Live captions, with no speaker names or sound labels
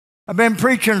I've been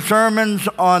preaching sermons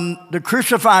on the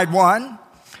crucified one,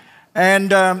 and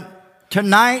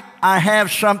tonight I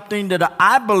have something that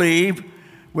I believe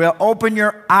will open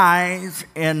your eyes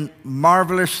in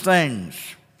marvelous things.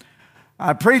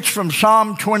 I preached from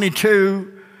Psalm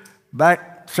 22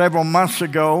 back several months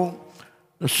ago,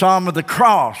 the Psalm of the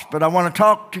Cross, but I want to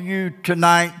talk to you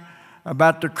tonight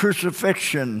about the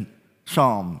Crucifixion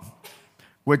Psalm,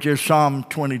 which is Psalm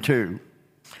 22.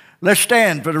 Let's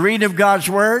stand for the reading of God's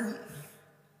Word.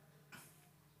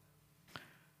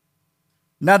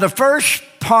 Now, the first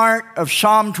part of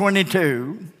Psalm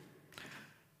 22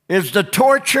 is the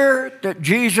torture that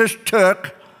Jesus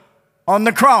took on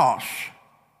the cross,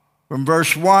 from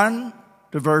verse 1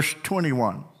 to verse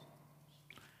 21.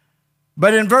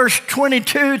 But in verse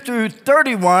 22 through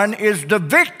 31 is the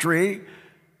victory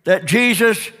that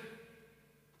Jesus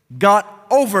got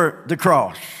over the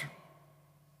cross.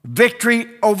 Victory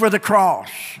over the cross.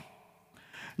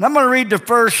 And I'm going to read the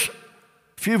first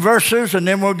few verses, and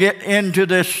then we'll get into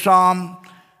this psalm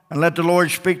and let the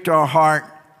Lord speak to our heart.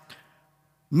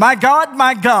 My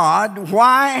God,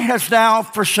 why hast thou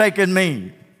forsaken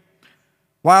me?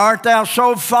 Why art thou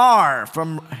so far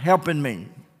from helping me,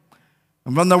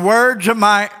 and from the words of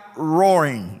my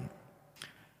roaring?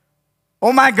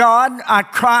 O my God, I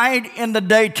cried in the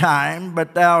daytime,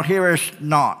 but thou hearest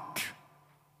not.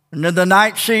 And in the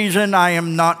night season I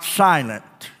am not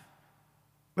silent.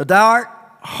 But thou art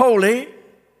holy,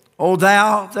 O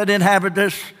thou that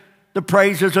inhabitest the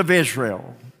praises of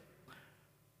Israel.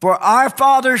 For our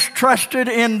fathers trusted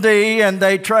in thee, and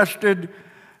they trusted,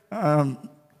 and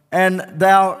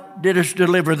thou didst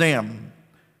deliver them.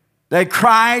 They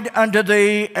cried unto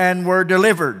thee and were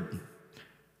delivered.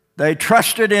 They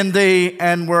trusted in thee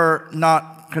and were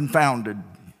not confounded.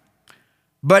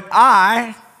 But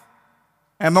I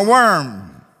am a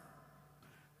worm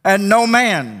and no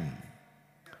man,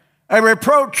 a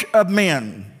reproach of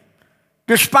men,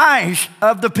 despised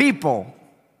of the people.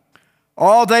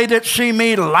 All they that see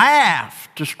me laugh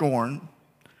to scorn.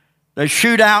 They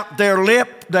shoot out their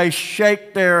lip, they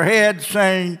shake their head,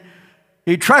 saying,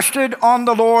 He trusted on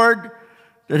the Lord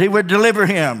that he would deliver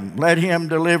him. Let him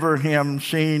deliver him,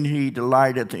 seeing he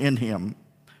delighteth in him.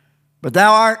 But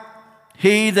thou art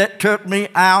he that took me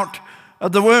out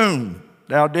of the womb.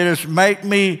 Thou didst make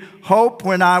me hope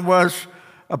when I was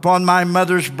upon my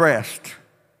mother's breast.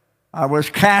 I was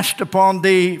cast upon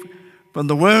thee from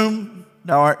the womb.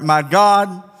 Thou art my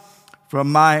God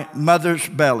from my mother's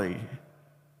belly.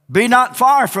 Be not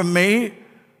far from me,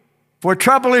 for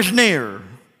trouble is near,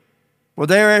 for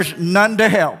there is none to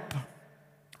help.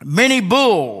 Many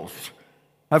bulls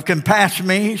have compassed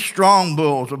me, strong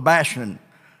bulls of Bashan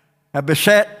have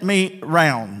beset me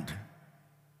round.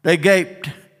 They gaped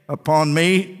upon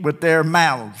me with their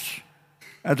mouths,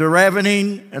 as a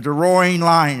ravening, as a roaring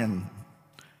lion.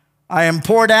 I am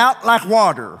poured out like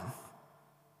water,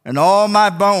 and all my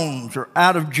bones are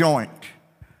out of joint.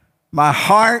 My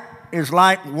heart is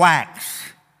like wax.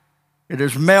 It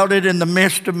is melted in the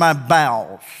midst of my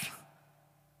bowels.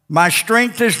 My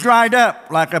strength is dried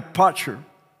up like a potsherd.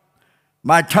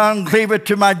 My tongue cleaveth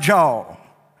to my jaw.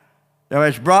 Thou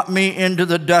hast brought me into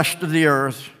the dust of the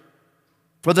earth.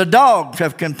 For the dogs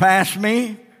have compassed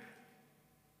me,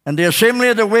 and the assembly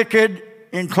of the wicked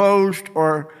enclosed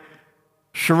or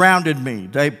surrounded me.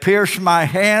 They pierced my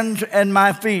hands and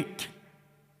my feet.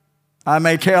 I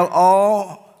may tell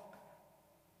all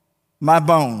my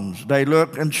bones. They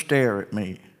look and stare at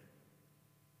me.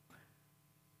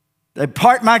 They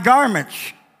part my garments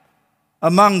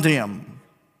among them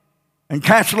and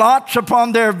cast lots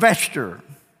upon their vesture.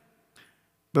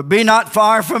 But be not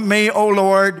far from me, O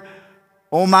Lord,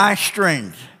 O my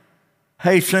strength.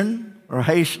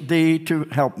 Haste thee to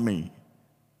help me.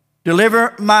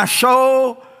 Deliver my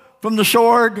soul from the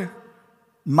sword,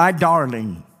 my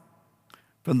darling,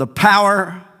 from the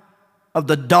power of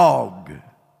the dog.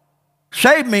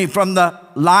 Save me from the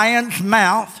lion's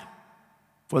mouth,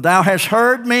 for thou hast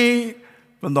heard me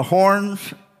from the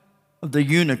horns of the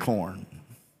unicorn.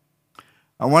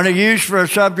 I want to use for a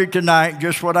subject tonight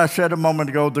just what I said a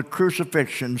moment ago, the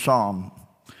Crucifixion Psalm.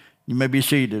 You may be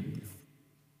seated.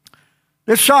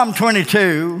 This Psalm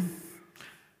 22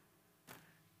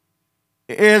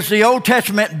 is the Old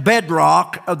Testament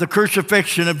bedrock of the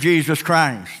crucifixion of Jesus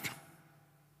Christ.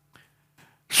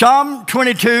 Psalm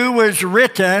 22 was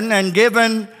written and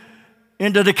given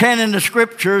into the canon of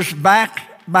Scriptures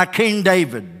back by King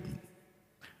David.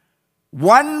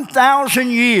 1,000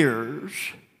 years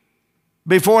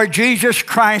before Jesus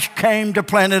Christ came to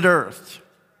planet Earth.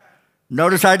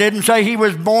 Notice I didn't say he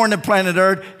was born to planet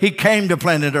Earth. He came to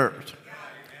planet Earth.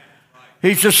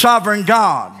 He's the sovereign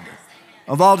God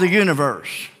of all the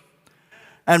universe.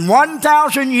 And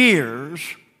 1,000 years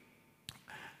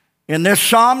in this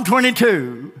Psalm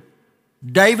 22,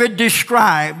 David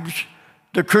describes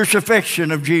the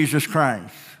crucifixion of Jesus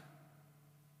Christ.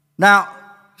 Now,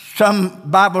 some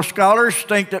Bible scholars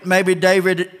think that maybe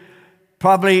David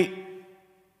probably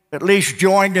at least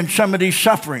joined in some of these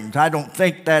sufferings. I don't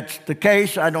think that's the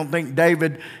case. I don't think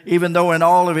David, even though in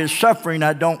all of his suffering,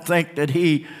 I don't think that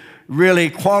he really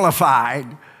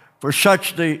qualified for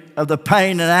such of the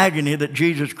pain and agony that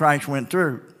Jesus Christ went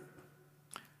through.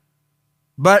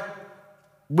 But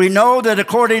we know that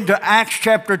according to Acts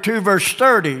chapter 2, verse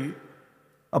 30,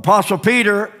 Apostle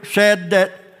Peter said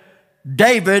that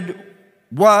David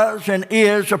was and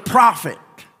is a prophet.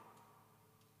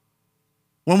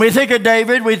 When we think of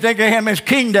David, we think of him as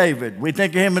King David. We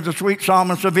think of him as the sweet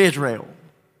psalmist of Israel,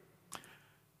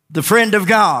 the friend of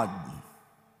God,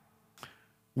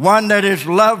 one that is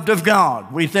loved of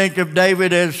God. We think of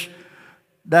David as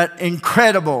that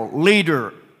incredible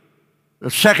leader,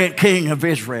 the second king of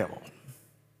Israel.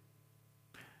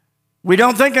 We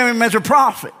don't think of him as a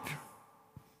prophet.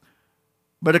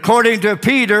 But according to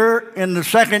Peter, in the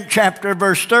 2nd chapter,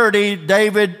 verse 30,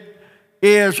 David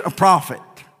is a prophet.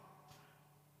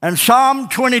 And Psalm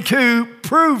 22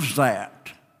 proves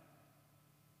that.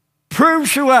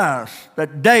 Proves to us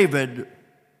that David,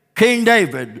 King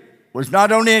David, was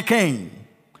not only a king,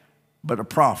 but a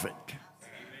prophet.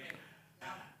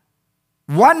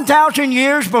 1,000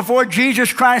 years before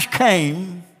Jesus Christ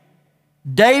came,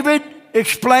 David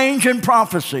explains in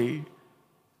prophecy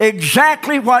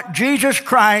exactly what Jesus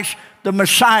Christ, the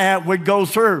Messiah, would go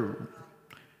through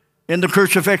in the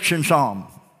Crucifixion Psalm.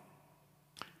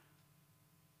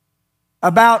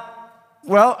 About,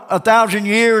 1,000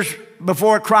 years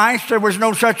before Christ, there was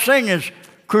no such thing as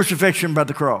crucifixion by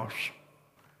the cross.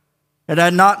 It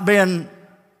had not been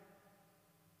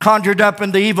conjured up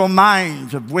in the evil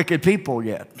minds of wicked people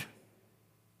yet.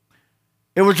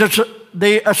 It was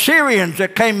the Assyrians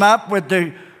that came up with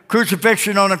the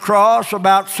crucifixion on a cross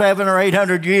about 700 or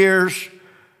 800 years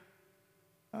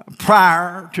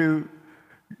prior to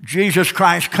Jesus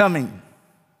Christ coming.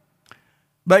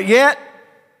 But yet,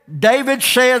 David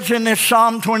says in this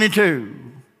Psalm 22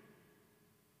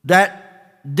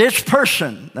 that this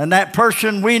person, and that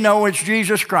person we know as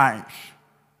Jesus Christ,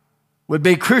 would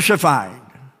be crucified.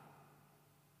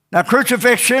 Now,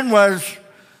 crucifixion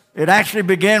it actually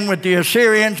began with the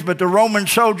Assyrians, but the Roman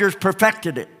soldiers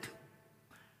perfected it.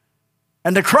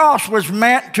 And the cross was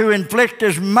meant to inflict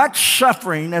as much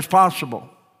suffering as possible.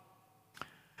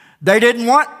 They didn't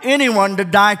want anyone to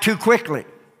die too quickly.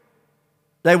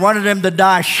 They wanted him to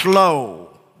die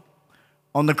slow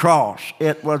on the cross.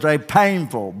 It was a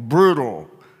painful, brutal,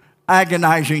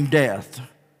 agonizing death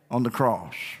on the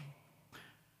cross.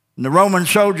 And the Roman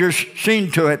soldiers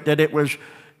seen to it that it was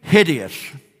hideous,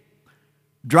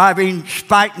 driving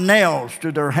spiked nails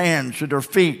to their hands, to their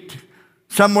feet.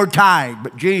 Some were tied,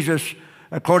 but Jesus,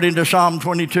 according to Psalm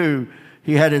 22,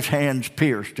 he had his hands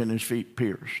pierced and his feet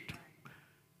pierced.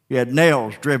 He had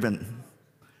nails driven,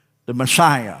 the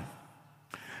Messiah.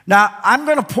 Now, I'm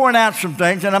going to point out some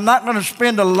things, and I'm not going to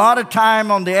spend a lot of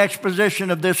time on the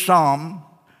exposition of this psalm,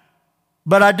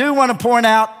 but I do want to point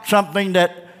out something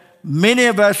that many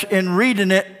of us in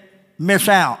reading it miss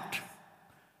out.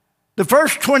 The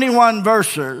first 21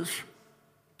 verses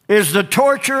is the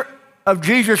torture of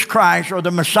Jesus Christ, or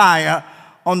the Messiah,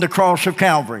 on the cross of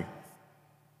Calvary.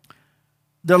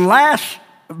 The last,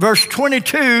 verse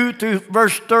 22 through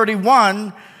verse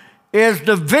 31, is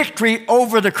the victory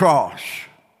over the cross.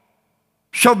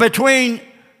 So between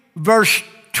verse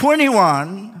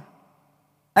 21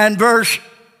 and verse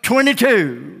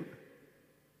 22,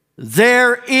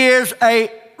 there is a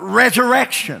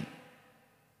resurrection.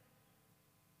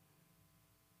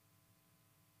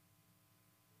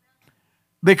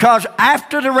 Because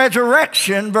after the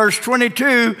resurrection, verse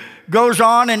 22 goes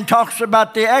on and talks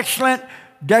about the excellent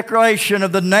declaration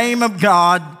of the name of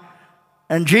God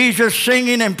and Jesus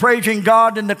singing and praising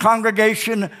God in the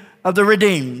congregation of the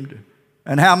redeemed,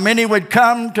 and how many would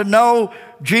come to know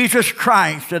Jesus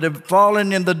Christ that have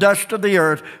fallen in the dust of the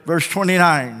earth, verse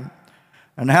 29,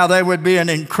 and how there would be an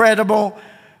incredible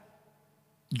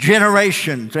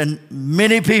generations and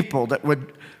many people that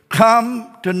would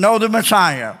come to know the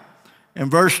Messiah. In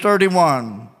verse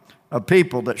 31, a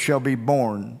people that shall be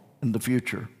born in the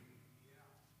future.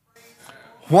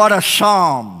 What a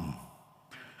psalm.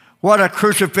 What a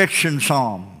crucifixion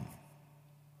psalm.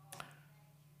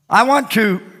 I want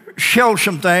to show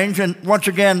some things, and once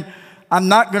again, I'm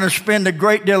not going to spend a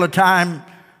great deal of time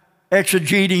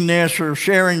exegeting this or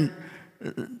sharing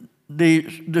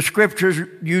the scriptures.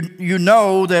 You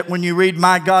know that when you read,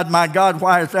 my God,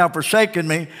 why hast thou forsaken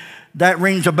me?" that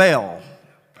rings a bell.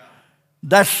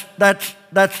 That's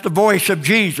the voice of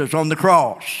Jesus on the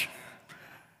cross.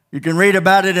 You can read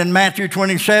about it in Matthew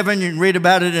 27. You can read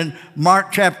about it in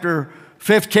Mark chapter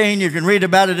 15. You can read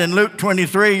about it in Luke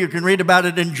 23. You can read about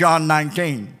it in John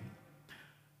 19.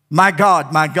 My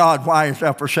God, why hast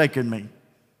thou forsaken me?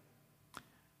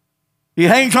 He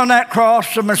hangs on that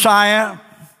cross, the Messiah.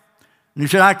 And he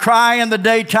said, I cry in the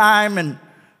daytime and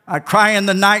I cry in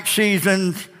the night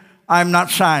seasons. I'm not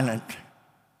silent.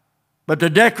 But the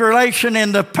declaration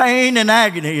in the pain and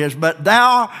agony is, but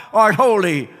thou art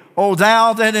holy, O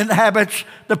thou that inhabits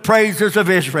the praises of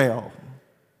Israel.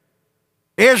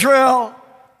 Israel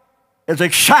is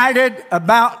excited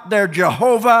about their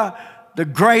Jehovah, the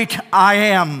great I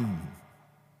am.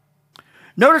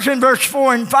 Notice in verse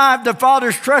 4 and 5, the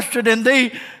fathers trusted in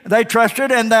thee. They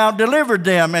trusted, and thou delivered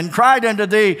them, and cried unto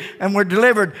thee, and were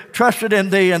delivered, trusted in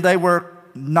thee, and they were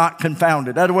not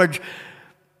confounded. In other words,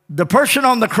 the person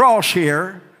on the cross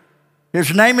here,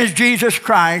 his name is Jesus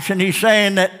Christ, and he's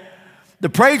saying that the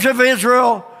praise of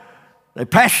Israel, they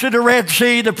passed through the Red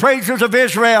Sea, the praises of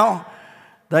Israel,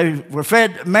 they were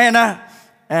fed manna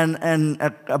and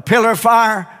a pillar of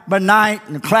fire by night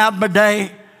and a cloud by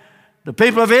day. The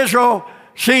people of Israel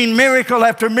seen miracle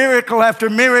after miracle after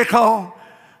miracle.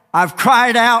 I've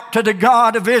cried out to the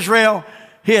God of Israel.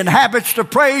 He inhabits the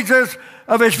praises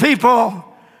of his people.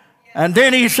 And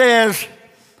then he says,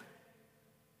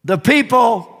 the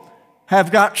people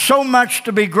have got so much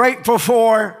to be grateful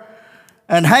for.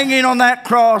 And hanging on that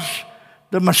cross,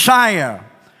 the Messiah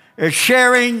is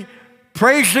sharing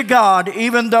praise to God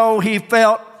even though he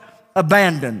felt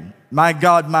abandoned. My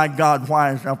God, why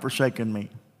hast thou forsaken me?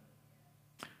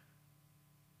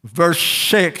 Verse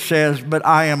 6 says, but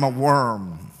I am a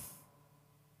worm.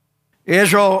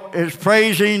 Israel is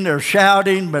praising, they're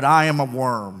shouting, but I am a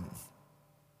worm.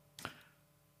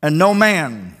 And no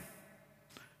man,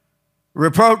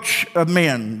 reproach of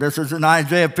men. This is in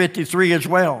Isaiah 53 as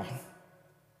well.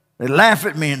 They laugh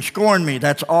at me and scorn me.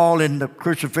 That's all in the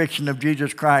crucifixion of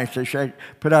Jesus Christ. They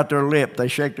put out their lip. They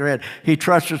shake their head. He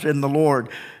trusts in the Lord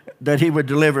that he would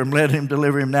deliver him. Let him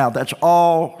deliver him now. That's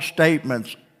all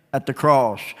statements at the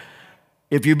cross.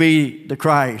 If you be the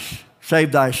Christ,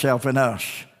 save thyself and us.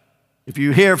 If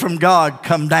you hear from God,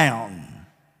 come down.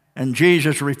 And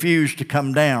Jesus refused to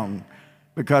come down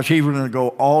because he was going to go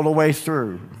all the way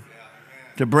through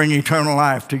to bring eternal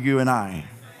life to you and I.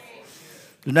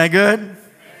 Isn't that good?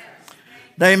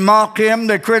 They mock him,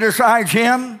 they criticize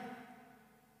him,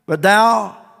 but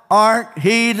thou art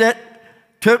he that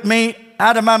took me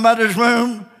out of my mother's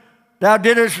womb. Thou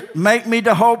didst make me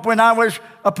to hope when I was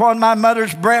upon my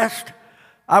mother's breast.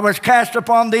 I was cast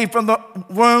upon thee from the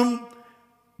womb.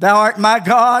 Thou art my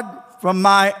God from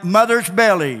my mother's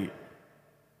belly.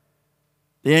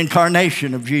 The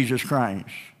incarnation of Jesus Christ.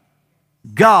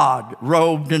 God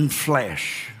robed in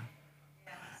flesh.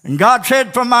 And God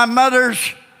said, from my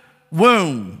mother's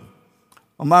womb,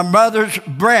 on my mother's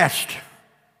breast,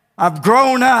 I've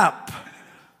grown up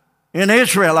in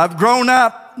Israel. I've grown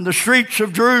up in the streets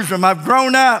of Jerusalem. I've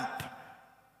grown up,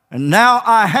 and now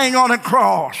I hang on a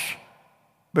cross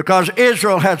because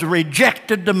Israel has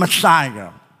rejected the Messiah,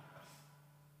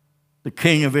 the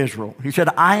King of Israel. He said,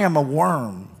 I am a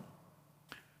worm.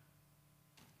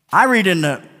 I read in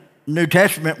the New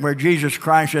Testament where Jesus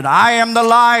Christ said, I am the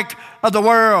light of the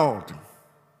world.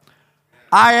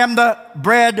 I am the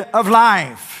bread of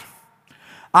life.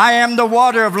 I am the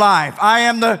water of life. I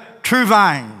am the true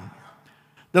vine.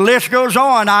 The list goes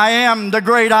on. I am the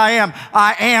great I am.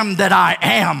 I am that I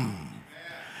am.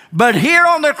 But here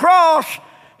on the cross,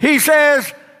 he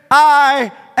says,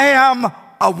 I am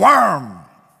a worm.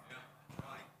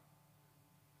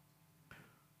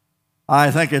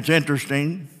 I think it's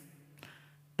interesting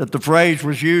that the phrase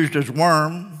was used as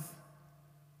worm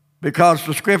because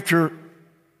the scripture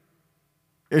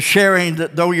is sharing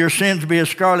that though your sins be as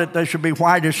scarlet, they should be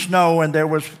white as snow. And there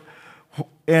was,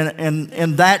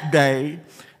 in that day,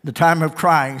 the time of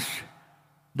Christ,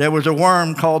 there was a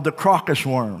worm called the crocus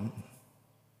worm.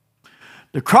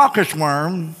 The crocus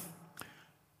worm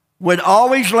would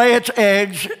always lay its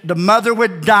eggs. The mother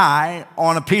would die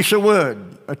on a piece of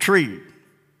wood, a tree.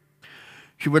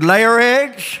 She would lay her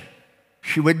eggs.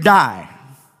 She would die.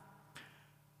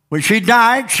 When she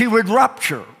died, she would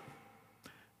rupture.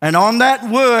 And on that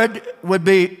wood would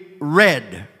be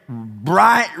red,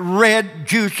 bright red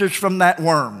juices from that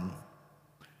worm.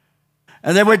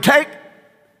 And they would take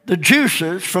the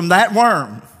juices from that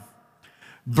worm,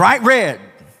 bright red,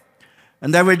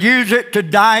 and they would use it to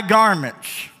dye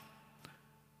garments.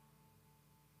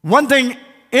 One thing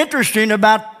interesting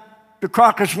about the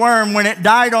crocus worm, when it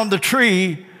died on the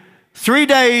tree, 3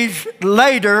 days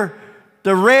later,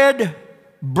 the red,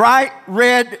 bright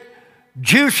red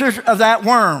juices of that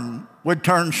worm would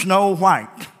turn snow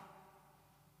white.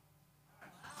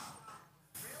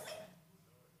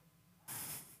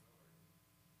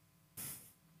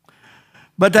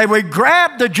 But they would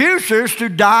grab the juices to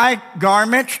dye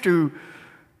garments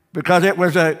because it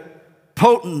was a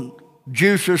potent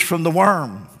juices from the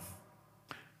worm.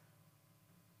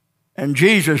 And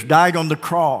Jesus died on the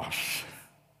cross.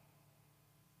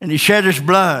 And he shed his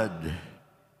blood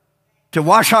to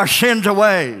wash our sins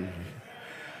away,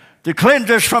 to cleanse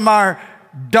us from our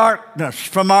darkness,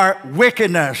 from our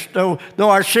wickedness. Though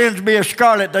our sins be as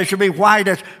scarlet, they shall be white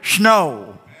as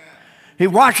snow. He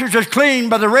washes us clean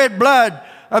by the red blood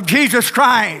of Jesus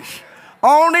Christ,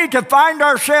 only to find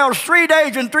ourselves 3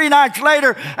 days and 3 nights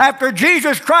later, after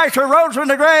Jesus Christ arose from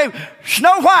the grave,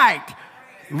 snow white,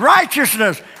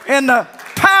 righteousness in the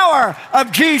power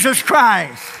of Jesus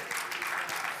Christ.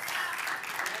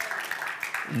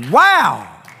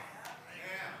 Wow.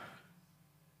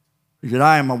 He said,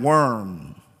 I am a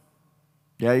worm.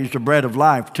 Yeah, he's the bread of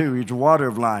life too. He's the water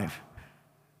of life.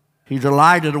 He's the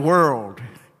light of the world.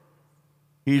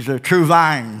 He's the true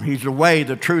vine. He's the way,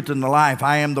 the truth, and the life.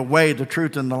 I am the way, the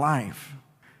truth, and the life.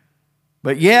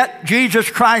 But yet, Jesus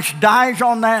Christ dies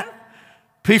on that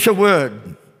piece of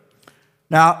wood.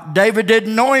 Now, David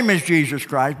didn't know him as Jesus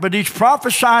Christ, but he's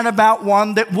prophesying about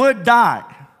one that would die.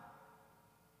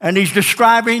 And he's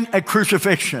describing a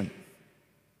crucifixion.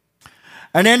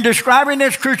 And in describing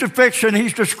this crucifixion,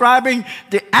 he's describing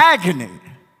the agony,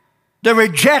 the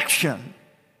rejection,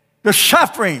 the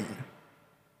suffering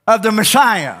of the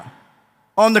Messiah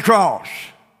on the cross.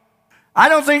 I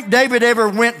don't think David ever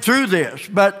went through this,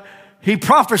 but he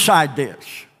prophesied this.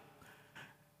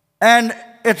 And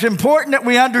it's important that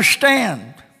we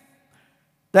understand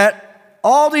that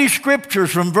all these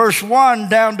scriptures from verse 1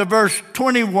 down to verse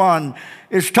 21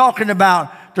 is talking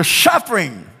about the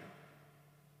suffering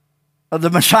of the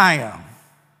Messiah.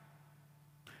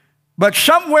 But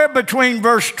somewhere between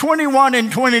verse 21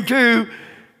 and 22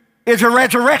 is a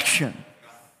resurrection.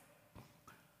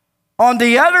 On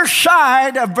the other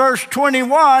side of verse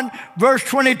 21, verse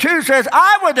 22 says,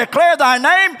 I will declare thy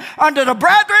name unto the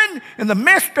brethren in the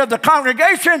midst of the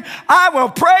congregation. I will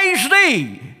praise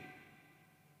thee.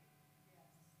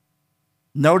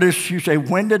 Notice you say,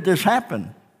 when did this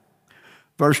happen?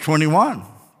 Verse 21,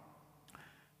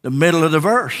 the middle of the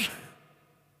verse.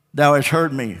 Thou hast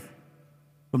heard me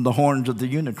from the horns of the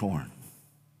unicorn.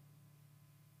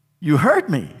 You heard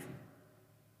me.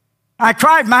 I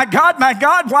cried, my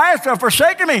God, why hast thou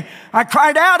forsaken me? I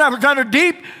cried out, I was under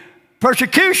deep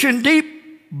persecution,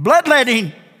 deep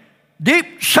bloodletting,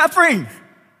 deep suffering.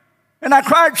 And I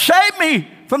cried, save me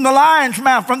from the lion's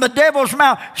mouth, from the devil's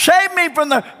mouth. Save me from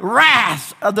the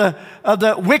wrath of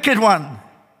the wicked one.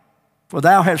 For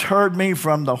thou hast heard me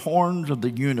from the horns of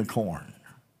the unicorn.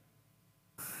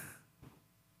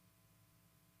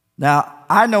 Now,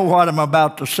 I know what I'm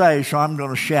about to say, so I'm going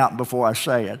to shout before I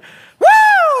say it.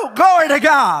 Woo! Glory to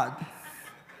God.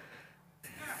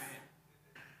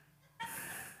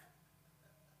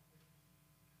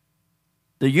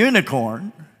 The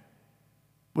unicorn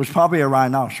was probably a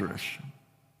rhinoceros.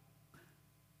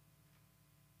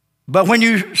 But when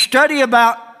you study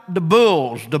about the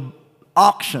bulls, the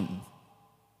oxen,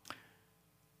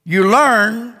 you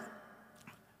learn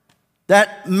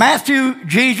that Matthew,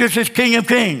 Jesus is King of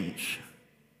Kings.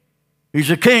 He's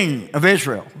the King of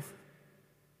Israel.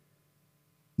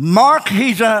 Mark,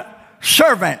 he's a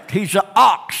servant. He's an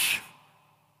ox.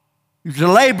 He's a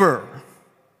laborer.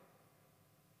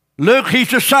 Luke, he's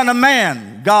the Son of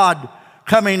Man, God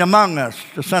coming among us,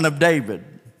 the Son of David.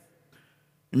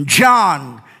 And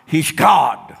John, he's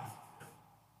God.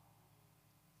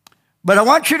 But I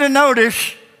want you to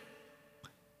notice,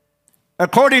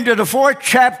 according to the 4th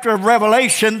chapter of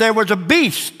Revelation, there was a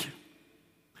beast.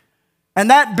 And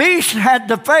that beast had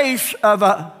the face of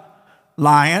a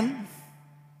lion,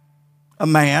 a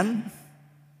man,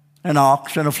 an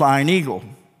ox, and a flying eagle.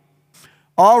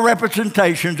 All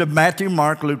representations of Matthew,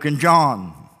 Mark, Luke, and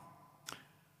John.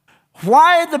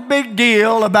 Why the big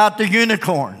deal about the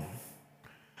unicorn?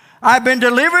 I've been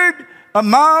delivered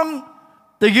among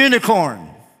the unicorn,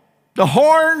 the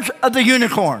horns of the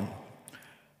unicorn.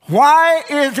 Why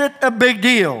is it a big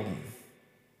deal?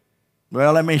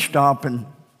 Well, let me stop,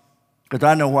 because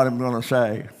I know what I'm going to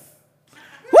say.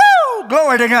 Woo!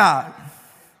 Glory to God.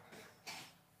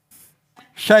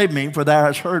 Save me, for thou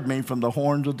hast heard me from the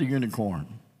horns of the unicorn.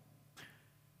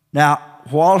 Now,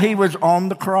 while he was on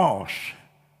the cross,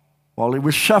 while he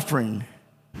was suffering,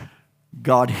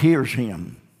 God hears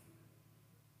him,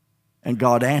 and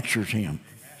God answers him.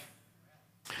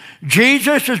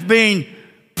 Jesus is being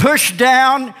pushed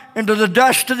down into the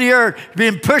dust of the earth,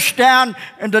 being pushed down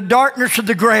into darkness of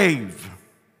the grave.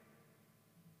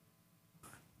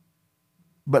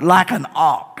 But like an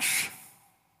ox,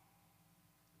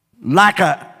 like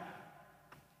a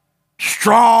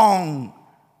strong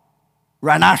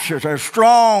rhinoceros, a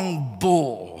strong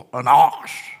bull, an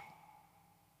ox.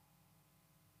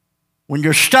 When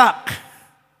you're stuck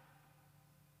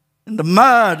in the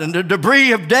mud and the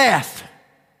debris of death,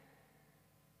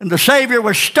 and the Savior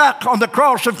was stuck on the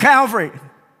cross of Calvary.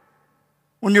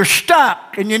 When you're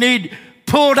stuck and you need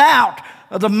pulled out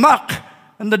of the muck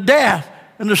and the death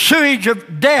and the sewage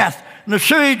of death and the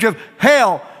sewage of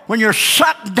hell, when you're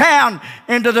sucked down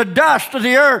into the dust of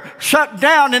the earth, sucked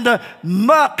down into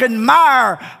muck and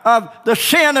mire of the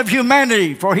sin of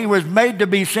humanity, for he was made to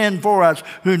be sin for us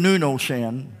who knew no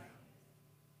sin.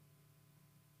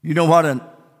 You know what an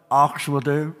ox will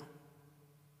do?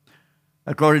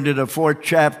 According to the 4th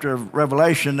chapter of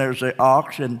Revelation, there's the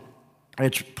ox, and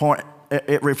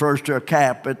it refers to a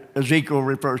calf, but Ezekiel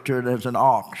refers to it as an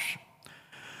ox.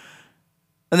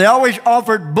 And they always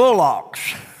offered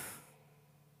bullocks,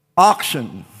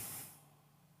 oxen.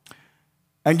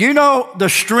 And you know the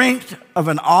strength of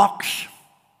an ox?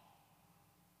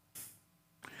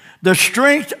 The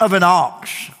strength of an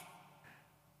ox.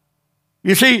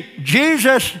 You see,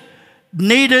 Jesus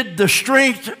needed the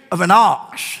strength of an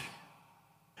ox.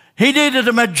 He needed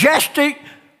the majestic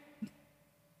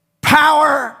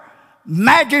power,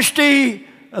 majesty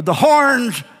of the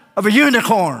horns of a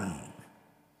unicorn.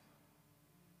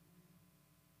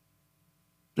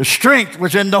 The strength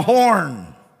was in the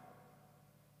horn.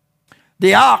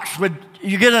 The ox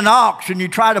you get an ox and you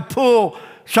try to pull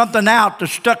something out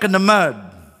that's stuck in the mud.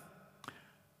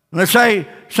 Let's say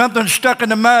something's stuck in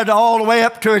the mud all the way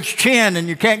up to its chin and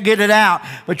you can't get it out.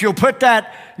 But you'll put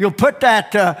that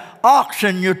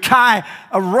oxen, you tie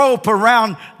a rope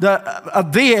around a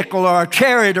vehicle or a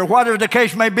chariot or whatever the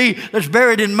case may be that's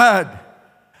buried in mud.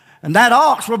 And that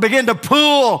ox will begin to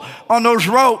pull on those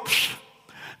ropes.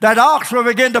 That ox will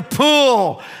begin to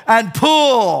pull and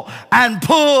pull and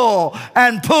pull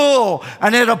and pull.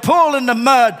 And it'll pull in the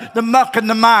mud, the muck and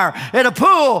the mire. It'll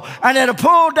pull and it'll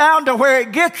pull down to where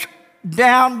it gets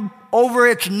down over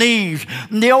its knees.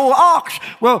 And the old ox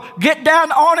will get down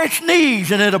on its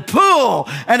knees and it'll pull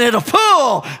and it'll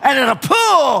pull and it'll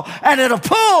pull and it'll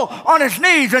pull on its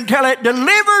knees until it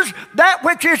delivers that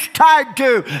which it's tied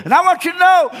to. And I want you to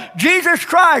know Jesus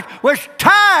Christ was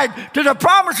tied to the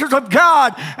promises of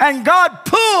God, and God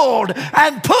pulled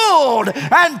and pulled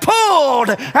and pulled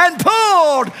and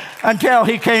pulled until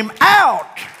he came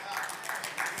out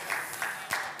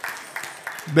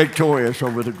victorious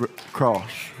over the cross.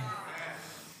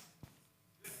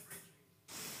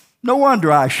 No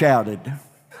wonder I shouted.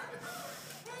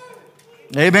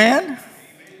 Amen?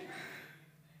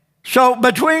 So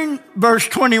between verse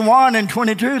 21 and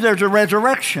 22, there's a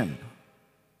resurrection.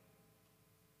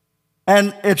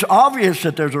 And it's obvious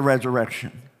that there's a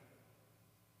resurrection.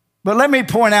 But let me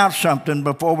point out something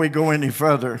before we go any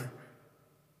further.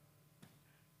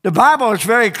 The Bible is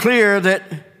very clear that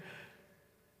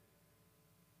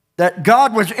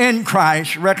God was in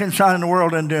Christ reconciling the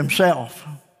world unto himself.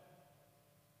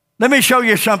 Let me show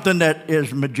you something that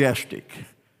is majestic,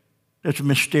 that's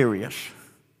mysterious,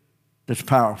 that's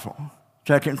powerful.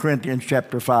 2 Corinthians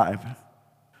chapter 5.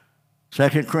 2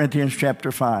 Corinthians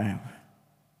chapter 5.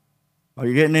 Are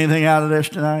you getting anything out of this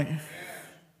tonight?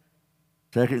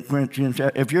 2 Corinthians,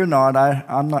 if you're not,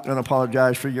 I'm not going to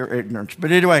apologize for your ignorance.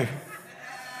 But anyway.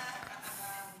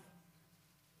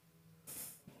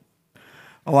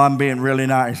 Oh, I'm being really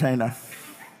nice, ain't I?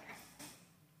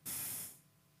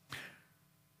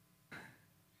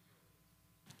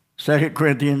 Second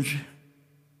Corinthians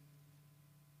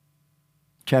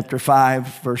chapter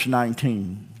 5, verse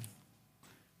 19.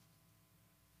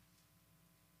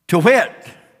 To wit,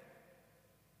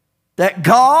 that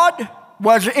God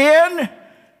was in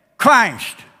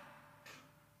Christ,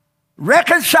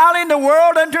 reconciling the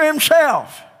world unto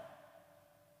himself,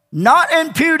 not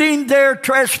imputing their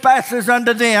trespasses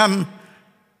unto them,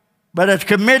 but has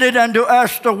committed unto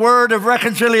us the word of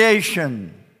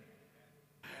reconciliation.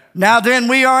 Now then,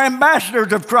 we are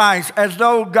ambassadors of Christ, as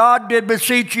though God did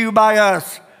beseech you by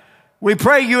us. We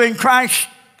pray you in Christ's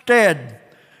stead,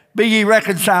 be ye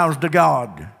reconciled to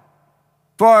God.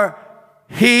 For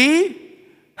he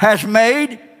has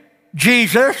made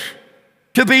Jesus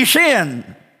to be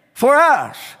sin for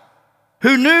us,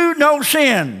 who knew no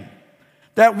sin,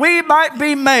 that we might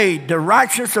be made the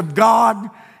righteousness of God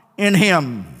in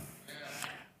him.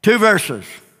 2 verses.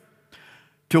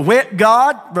 To wit,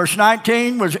 God, verse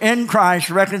 19, was in Christ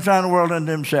reconciling the world unto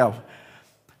himself.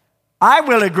 I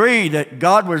will agree that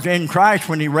God was in Christ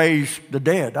when he raised the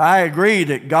dead. I agree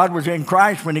that God was in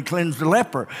Christ when he cleansed the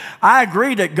leper. I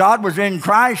agree that God was in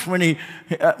Christ when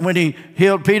he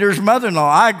healed Peter's mother-in-law.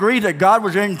 I agree that God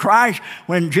was in Christ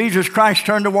when Jesus Christ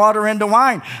turned the water into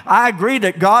wine. I agree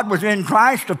that God was in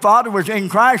Christ, the Father was in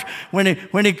Christ when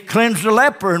he cleansed the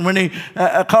leper and when he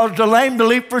caused the lame to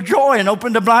leap for joy and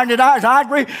opened the blinded eyes. I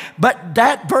agree, but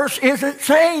that verse isn't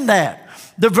saying that.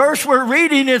 The verse we're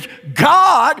reading is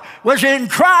God was in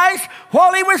Christ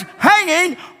while he was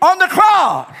hanging on the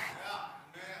cross.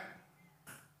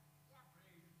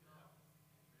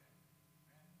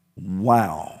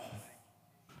 Wow.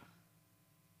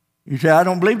 You say, I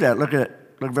don't believe that. Look at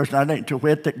verse 19. To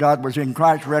wit, that God was in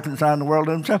Christ reconciling the world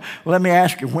to himself. Well, let me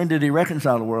ask you, when did he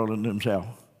reconcile the world unto himself?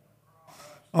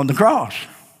 On the cross.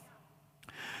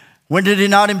 When did he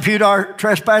not impute our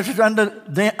trespasses unto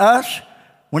us?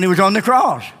 When he was on the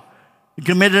cross. He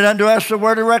committed unto us the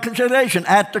word of reconciliation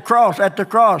at the cross,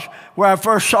 where I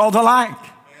first saw the light.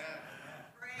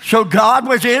 So God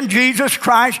was in Jesus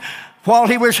Christ while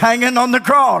he was hanging on the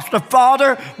cross. The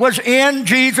Father was in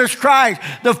Jesus Christ.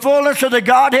 The fullness of the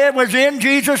Godhead was in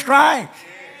Jesus Christ.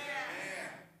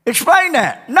 Explain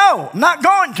that. No, I'm not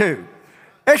going to.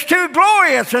 It's too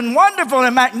glorious and wonderful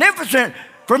and magnificent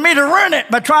for me to ruin it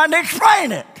by trying to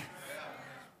explain it.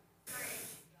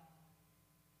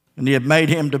 And he had made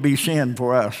him to be sin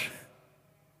for us,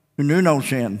 who knew no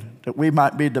sin, that we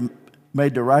might be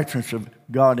made the righteousness of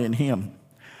God in him.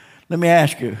 Let me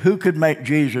ask you, who could make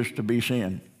Jesus to be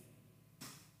sin?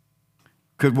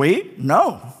 Could we?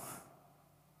 No.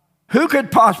 Who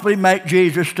could possibly make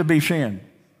Jesus to be sin?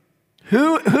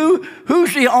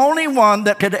 Who's the only one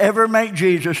that could ever make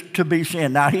Jesus to be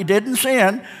sin? Now, he didn't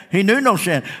sin. He knew no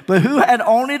sin. But who had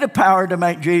only the power to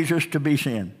make Jesus to be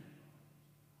sin?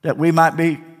 That we might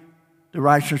be the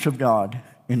righteousness of God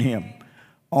in him.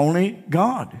 Only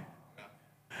God.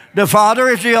 The Father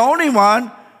is the only one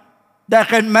that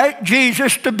can make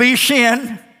Jesus to be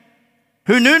sin,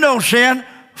 who knew no sin,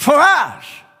 for us.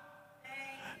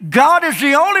 God is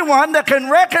the only one that can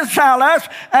reconcile us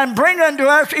and bring unto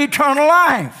us eternal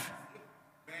life.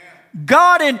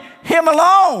 God in him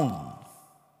alone.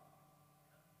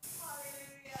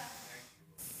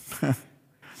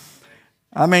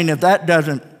 I mean, if that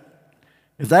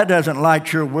doesn't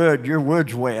light your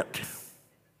wood's wet.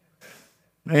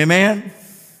 Amen?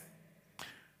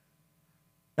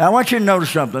 Now, I want you to notice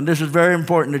something. This is very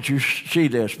important that you see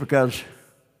this, because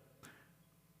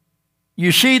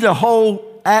you see the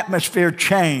whole atmosphere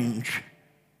change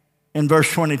in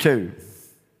verse 22.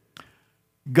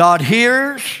 God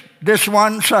hears this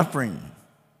one suffering.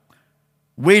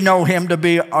 We know him to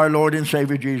be our Lord and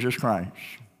Savior Jesus Christ.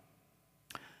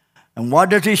 And what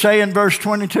does he say in verse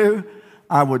 22?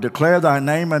 I will declare thy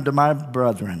name unto my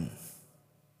brethren.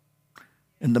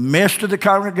 In the midst of the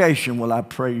congregation will I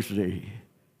praise thee.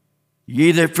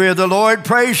 Ye that fear the Lord,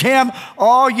 praise him.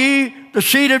 All ye, the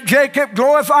seed of Jacob,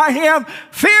 glorify him.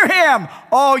 Fear him,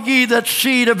 all ye that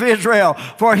seed of Israel.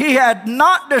 For he had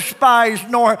not despised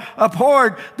nor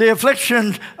abhorred the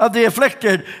afflictions of the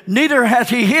afflicted, neither hath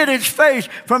he hid his face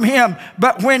from him.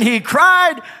 But when he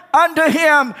cried unto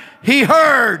him, he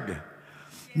heard.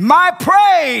 My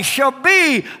praise shall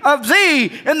be of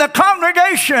thee in the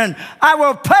congregation. I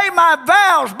will pay my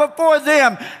vows before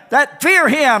them that fear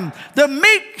him. The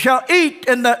meek shall eat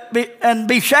and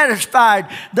be satisfied.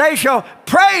 They shall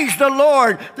praise the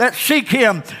Lord that seek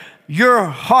him. Your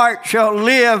heart shall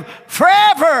live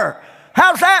forever.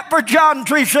 How's that for John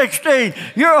 3:16?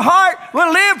 Your heart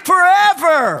will live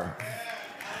forever.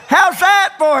 How's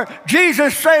that for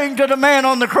Jesus saying to the man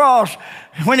on the cross,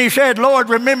 when he said, Lord,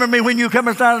 remember me when you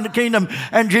comest down in the kingdom,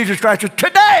 and Jesus Christ said,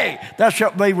 today thou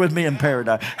shalt be with me in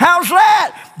paradise. How's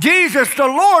that? Jesus, the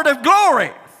Lord of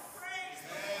glory.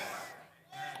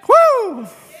 Woo!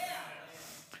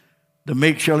 The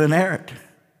meek shall inherit.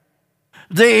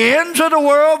 The ends of the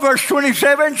world, verse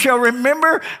 27, shall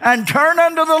remember and turn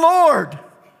unto the Lord.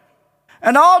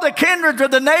 And all the kindreds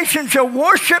of the nations shall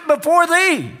worship before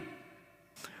thee.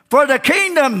 For the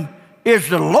kingdom is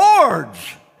the Lord's,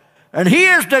 and he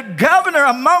is the governor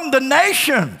among the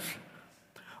nations.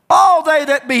 All they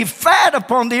that be fat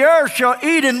upon the earth shall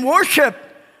eat and worship.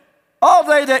 All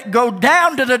they that go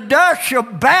down to the dust shall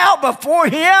bow before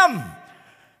him.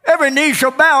 Every knee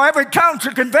shall bow, every tongue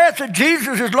shall confess that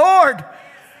Jesus is Lord.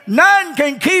 None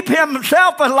can keep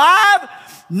himself alive.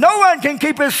 No one can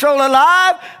keep his soul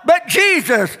alive but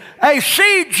Jesus. A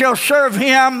seed shall serve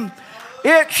him.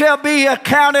 It shall be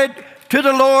accounted to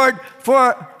the Lord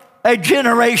for a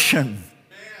generation.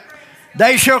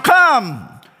 They shall come,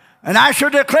 and I shall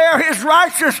declare his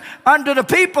righteousness unto the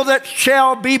people that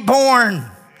shall be born.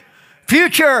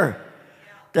 future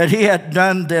that he had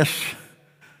done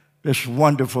this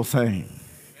wonderful thing.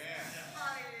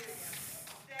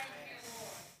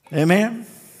 Amen?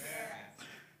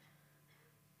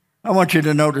 I want you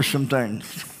to notice some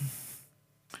things.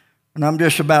 And I'm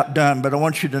just about done, but I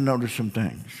want you to notice some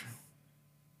things.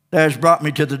 That has brought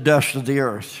me to the dust of the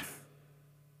earth.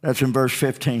 That's in verse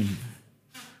 15.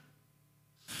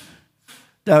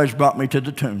 Thou hast brought me to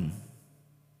the tomb.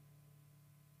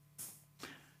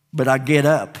 But I get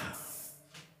up.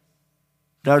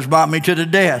 Thou hast brought me to the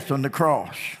death on the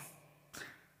cross.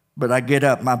 But I get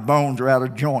up. My bones are out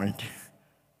of joint.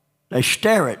 They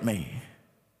stare at me.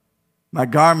 My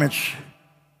garments,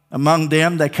 among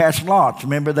them, they cast lots.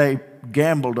 Remember, they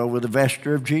gambled over the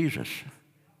vesture of Jesus.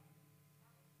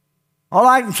 All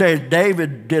I can say is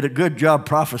David did a good job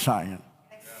prophesying.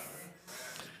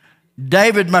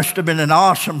 David must have been an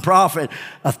awesome prophet.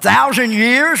 1,000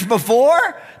 years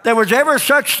before there was ever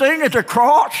such thing as a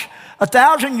cross,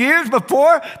 1,000 years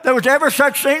before there was ever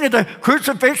such thing as a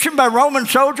crucifixion by Roman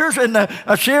soldiers and the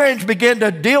Assyrians began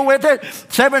to deal with it,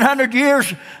 700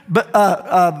 years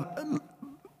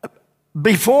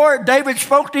before David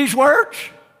spoke these words.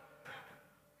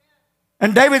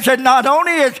 And David said not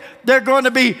only is there going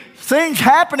to be things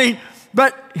happening,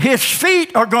 but his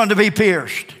feet are going to be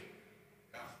pierced.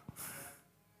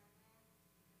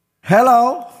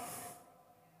 Hello?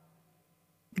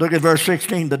 Look at verse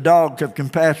 16. The dogs have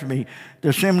compassed me. The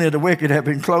assembly of the wicked have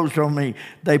been closed on me.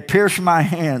 They pierce my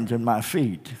hands and my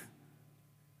feet.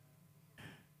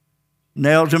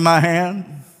 Nails in my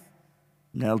hand,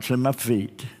 nails in my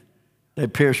feet. They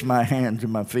pierce my hands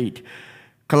and my feet.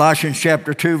 Colossians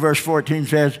chapter 2, verse 14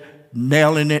 says,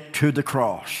 nailing it to the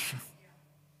cross.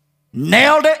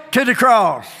 Nailed it to the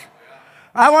cross.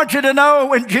 I want you to know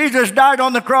when Jesus died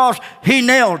on the cross, he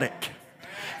nailed it.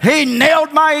 He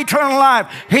nailed my eternal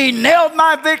life. He nailed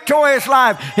my victorious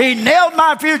life. He nailed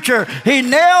my future. He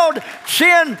nailed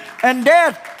sin and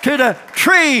death to the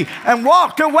tree and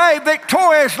walked away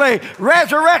victoriously,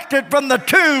 resurrected from the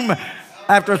tomb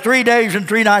after 3 days and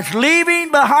 3 nights,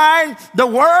 leaving behind the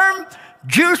worm,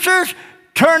 juices,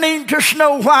 turning to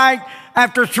snow white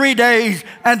after 3 days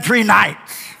and 3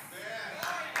 nights.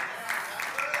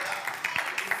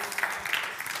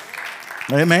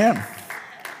 Amen.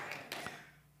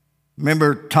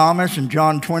 Remember Thomas in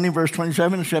John 20, verse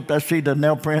 27, except I see the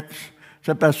nail prints,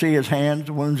 except I see his hands,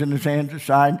 the wounds in his hands, his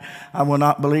side, I will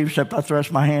not believe, except I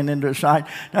thrust my hand into his side.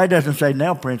 Now, it doesn't say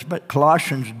nail prints, but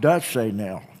Colossians does say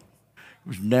nail. It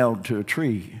was nailed to a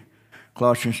tree,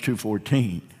 Colossians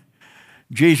 2:14.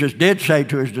 Jesus did say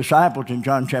to his disciples in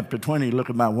John chapter 20, look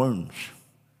at my wounds.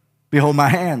 Behold my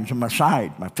hands and my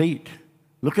side, my feet.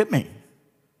 Look at me.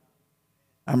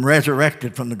 I'm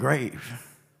resurrected from the grave.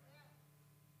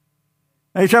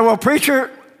 And he said, well, preacher,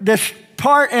 this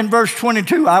part in verse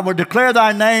 22, I will declare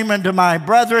thy name unto my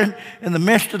brethren. In the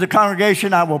midst of the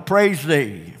congregation, I will praise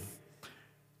thee.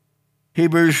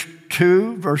 Hebrews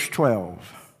 2, verse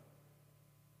 12.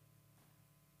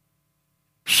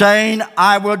 Saying,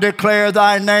 I will declare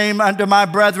thy name unto my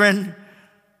brethren.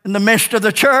 In the midst of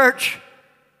the church,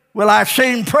 will I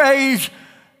sing praise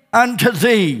unto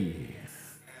thee.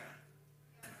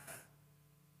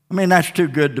 I mean, that's too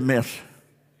good to miss.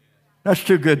 That's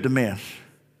too good to miss.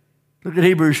 Look at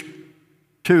Hebrews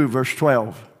 2, verse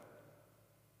 12.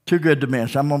 Too good to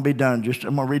miss. I'm going to be done.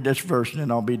 I'm going to read this verse and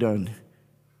then I'll be done.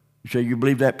 You say, you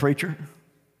believe that, preacher?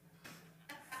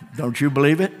 Don't you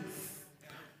believe it?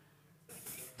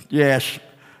 Yes,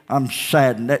 I'm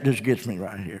saddened. That just gets me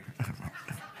right here.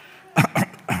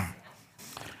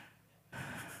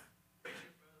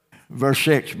 Verse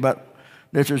 6, but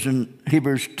this is in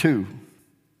Hebrews 2.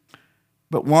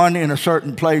 But one in a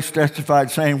certain place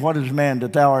testified, saying, what is man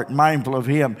that thou art mindful of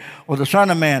him, or the son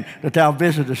of man that thou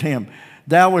visitest him?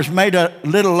 Thou wast made a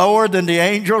little lower than the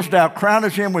angels. Thou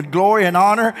crownest him with glory and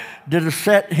honor, didst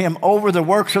set him over the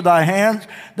works of thy hands.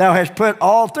 Thou hast put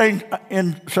all things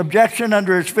in subjection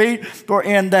under his feet, for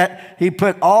in that he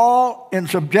put all in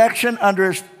subjection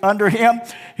under him,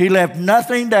 he left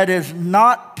nothing that is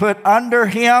not put under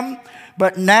him.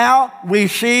 But now we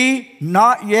see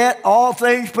not yet all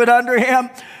things put under him,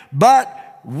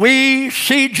 but we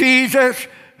see Jesus,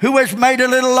 who was made a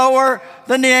little lower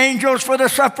than the angels for the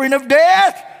suffering of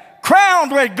death,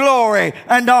 crowned with glory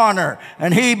and honor.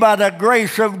 And he, by the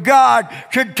grace of God,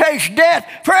 should taste death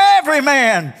for every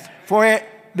man, for it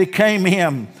became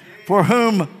him, for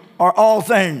whom are all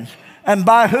things, and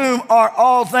by whom are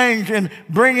all things, in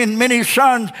bringing many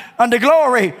sons unto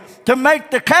glory, to make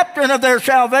the captain of their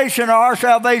salvation, or our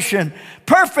salvation,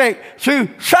 perfect through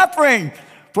suffering.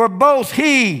 For both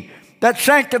he that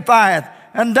sanctifieth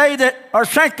and they that are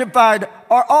sanctified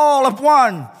are all of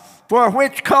one, for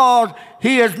which cause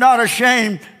he is not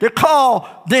ashamed to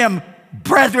call them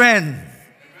brethren.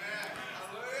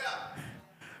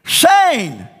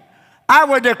 Saying, I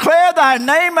will declare thy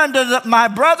name unto my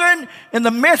brethren in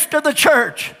the midst of the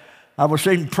church. I will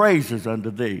sing praises unto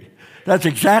thee. That's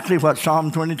exactly what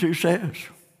Psalm 22 says.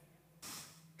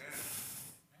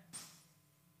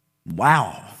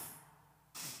 Wow.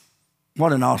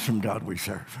 What an awesome God we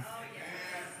serve.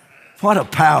 What a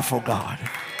powerful God.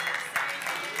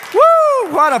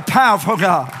 Woo! What a powerful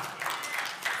God.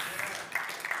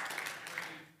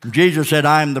 Jesus said,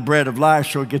 I am the bread of life,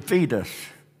 so he could feed us.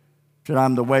 He said,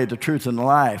 I'm the way, the truth, and the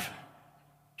life,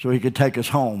 so he could take us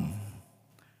home.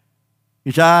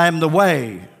 He said, I am the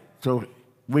way, so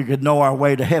we could know our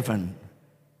way to heaven.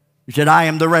 He said, I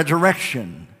am the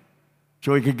resurrection,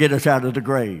 so he could get us out of the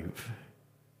grave.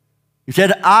 He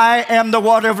said, I am the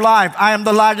water of life. I am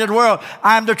the light of the world.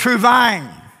 I am the true vine.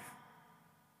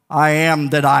 I am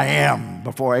that I am.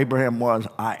 Before Abraham was,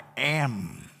 I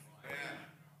am.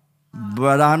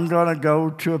 But I'm going to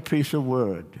go to a piece of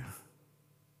wood.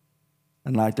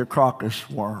 And like the crocus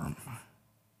worm,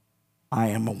 I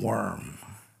am a worm.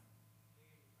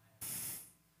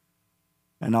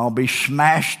 And I'll be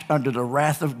smashed under the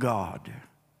wrath of God.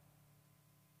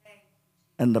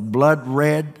 And the blood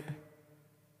red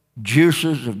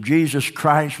juices of Jesus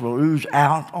Christ will ooze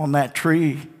out on that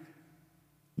tree.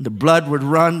 The blood would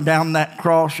run down that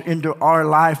cross into our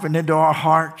life and into our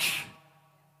hearts.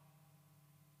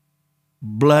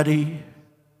 Bloody.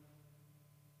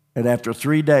 And after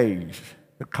 3 days,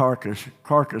 the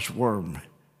carcass worm,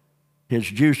 his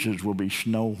juices will be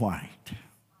snow white.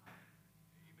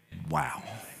 Wow.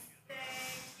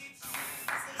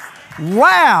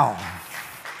 Wow.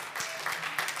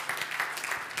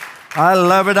 I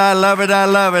love it, I love it, I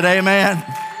love it. Amen.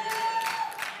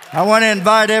 I want to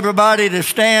invite everybody to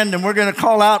stand, and we're going to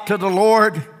call out to the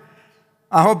Lord.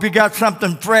 I hope you got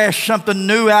something fresh, something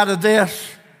new out of this.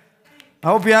 I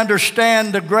hope you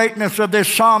understand the greatness of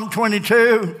this Psalm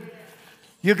 22.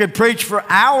 You could preach for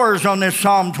hours on this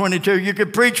Psalm 22. You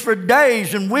could preach for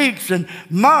days and weeks and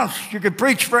months. You could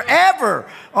preach forever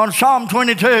on Psalm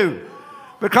 22.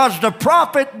 Because the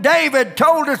prophet David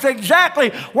told us exactly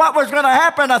what was going to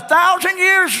happen 1,000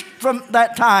 years from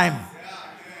that time.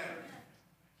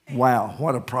 Wow,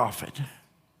 what a prophet.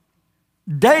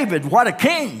 David, what a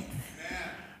king.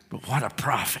 But what a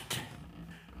prophet.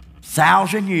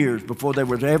 1,000 years before there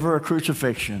was ever a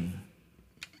crucifixion.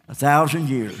 1,000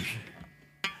 years.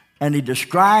 And he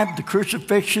described the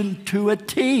crucifixion to a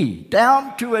T,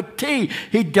 down to a T.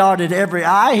 He dotted every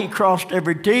I, he crossed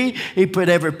every T, he put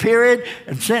every period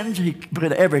and sentence, he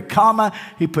put every comma,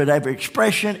 he put every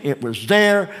expression. It was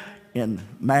there in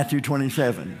Matthew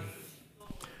 27,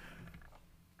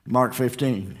 Mark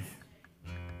 15,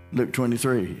 Luke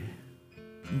 23,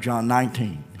 John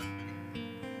 19.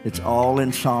 It's all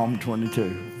in Psalm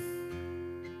 22.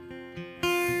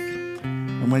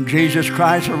 And when Jesus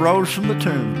Christ arose from the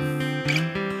tomb,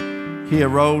 he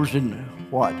arose in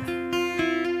what?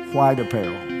 White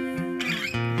apparel.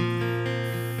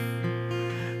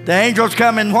 The angels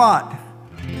come in what?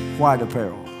 White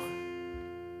apparel.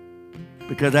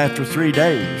 Because after 3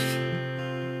 days,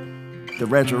 the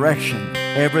resurrection,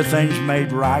 everything's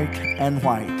made right and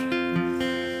white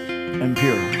and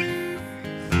pure.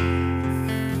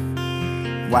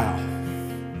 Wow.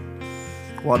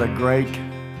 What a great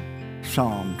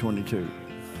Psalm 22.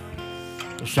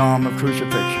 The Psalm of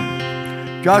Crucifixion.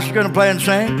 Josh is going to play and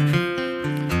sing.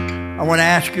 I want to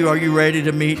ask you, are you ready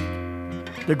to meet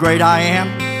the great I am?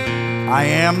 I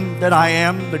am that I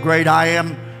am, the great I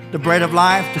am, the bread of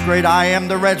life, the great I am,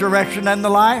 the resurrection and the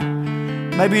life.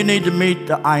 Maybe you need to meet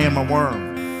the I am a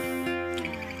worm.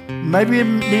 Maybe you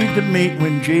need to meet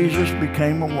when Jesus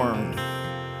became a worm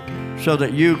so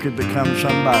that you could become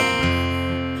somebody.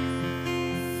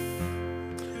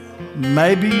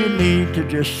 Maybe you need to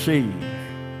just see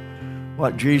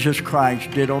what Jesus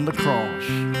Christ did on the cross.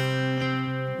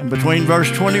 And between verse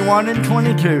 21 and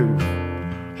 22,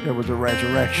 there was a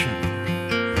resurrection.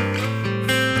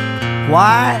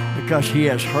 Why? Because he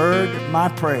has heard my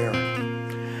prayer.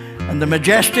 And the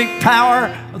majestic power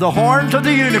of the horns of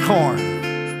the unicorn,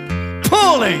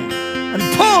 pulling and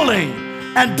pulling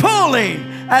and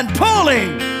pulling and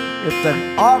pulling. If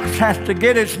the ox has to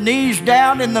get its knees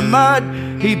down in the mud,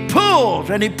 he pulls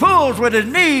and he pulls with his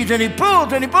knees and he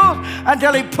pulls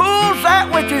until he pulls that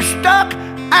which is stuck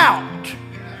out.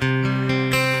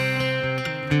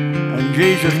 And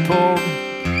Jesus pulled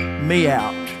me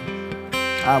out.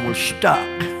 I was stuck.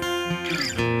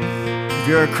 If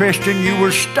you're a Christian, you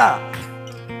were stuck.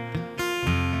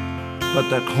 but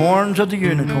the horns of the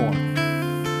unicorn.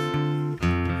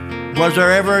 Was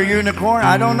there ever a unicorn?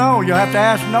 I don't know. You'll have to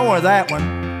ask Noah that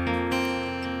one.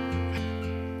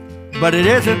 But it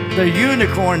isn't the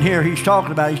unicorn here he's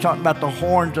talking about. He's talking about the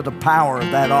horns of the power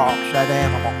of that ox, that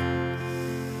animal,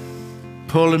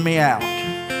 pulling me out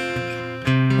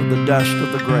of the dust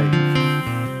of the grave.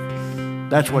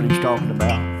 That's what he's talking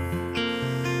about.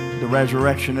 The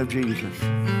resurrection of Jesus.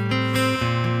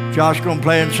 Josh going to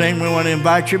play and sing. We want to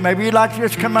invite you. Maybe you'd like to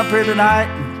just come up here tonight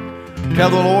and tell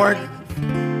the Lord,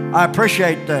 I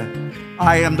appreciate that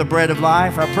I am the bread of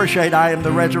life. I appreciate I am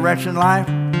the resurrection life.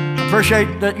 I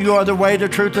appreciate that you are the way, the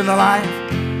truth, and the life.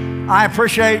 I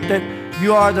appreciate that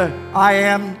you are the I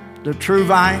am, the true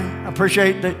vine. I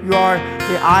appreciate that you are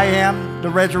the I am, the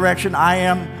resurrection. I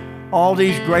am all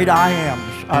these great I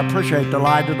ams. I appreciate the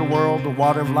light of the world, the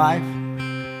water of life.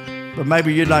 But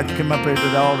maybe you'd like to come up here to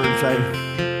the altar and say,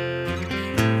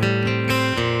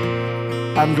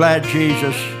 I'm glad,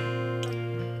 Jesus,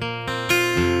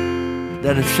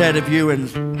 that it said of you in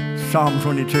Psalm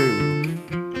 22,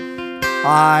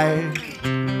 I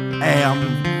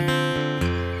am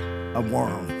a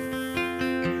worm.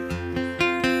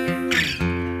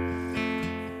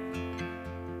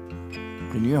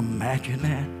 Can you imagine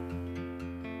that?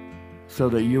 So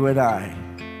that you and I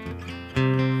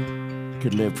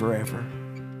could live forever.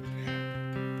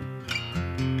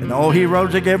 And oh, he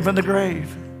rose again from the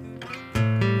grave.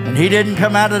 And he didn't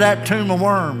come out of that tomb a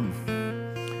worm.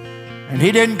 And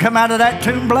he didn't come out of that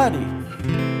tomb bloody.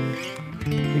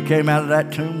 He came out of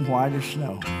that tomb white as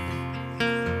snow,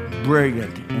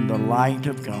 brilliant in the light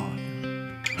of God.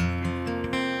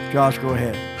 Josh, go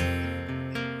ahead.